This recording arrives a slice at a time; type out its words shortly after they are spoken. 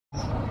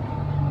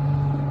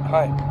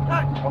Hi.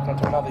 Hi. Welcome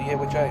to another year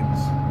with James.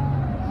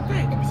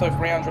 Indeed. Episode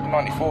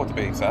 394 to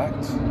be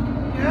exact.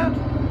 Yeah.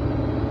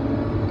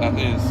 That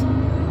is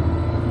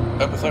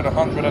episode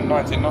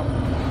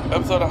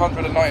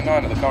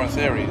 199 of the current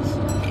series.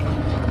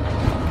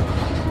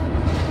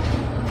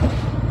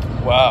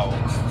 Wow.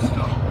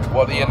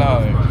 What do you know?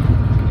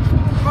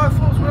 My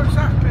thoughts were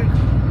exactly.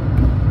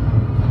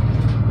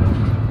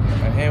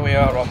 And here we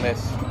are on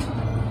this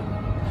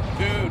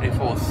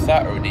beautiful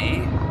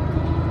Saturday.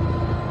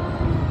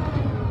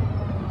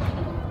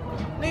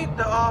 Need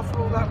the after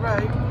all that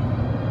rain.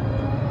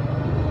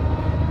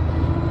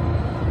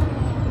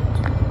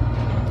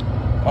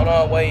 On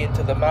our way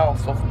into the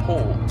mouth of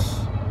port.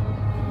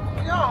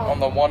 Yeah. On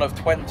the 1 of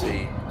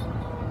 20.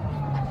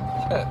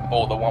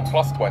 Or the 1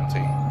 plus 20.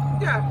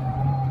 Yeah.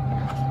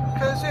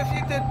 Because if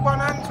you did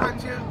 1 and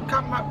 20, you'd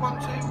come back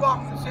 1, 2,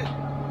 1. Is it?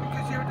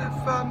 Because you would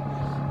have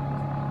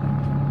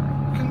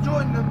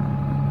conjoined them.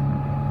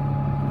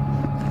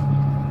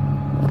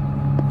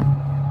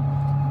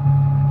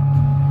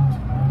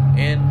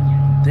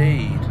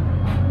 Indeed.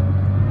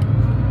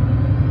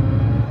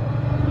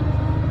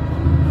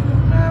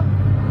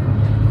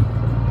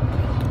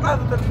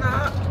 Other than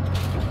that,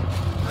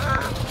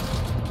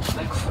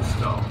 Next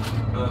stop,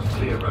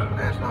 Clear Road.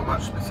 there's not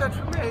much to be said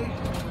for me.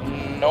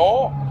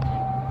 No.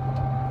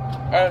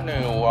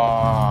 Anyway.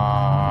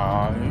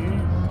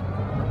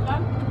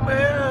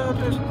 We'll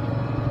just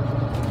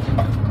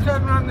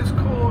turn around this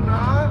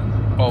corner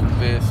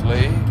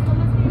Obviously.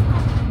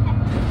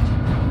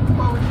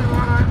 while we do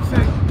our own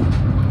thing.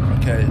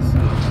 Okay,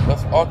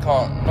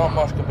 not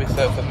much can be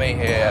said for me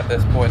here at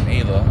this point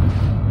either.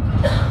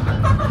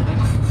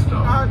 Next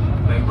stop,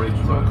 Cambridge So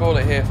we'll Road. call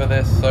it here for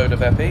this Soda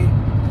Peppy.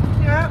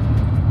 Yeah.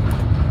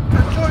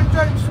 And join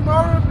James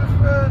tomorrow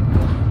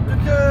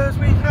because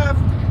we have,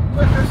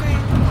 because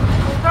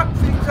we'll wrap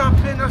things up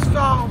in a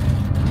style.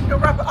 He'll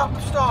wrap it up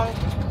in style.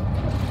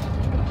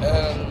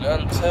 And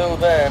until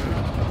then,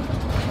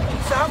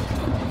 Peace out.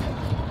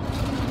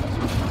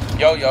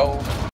 yo yo.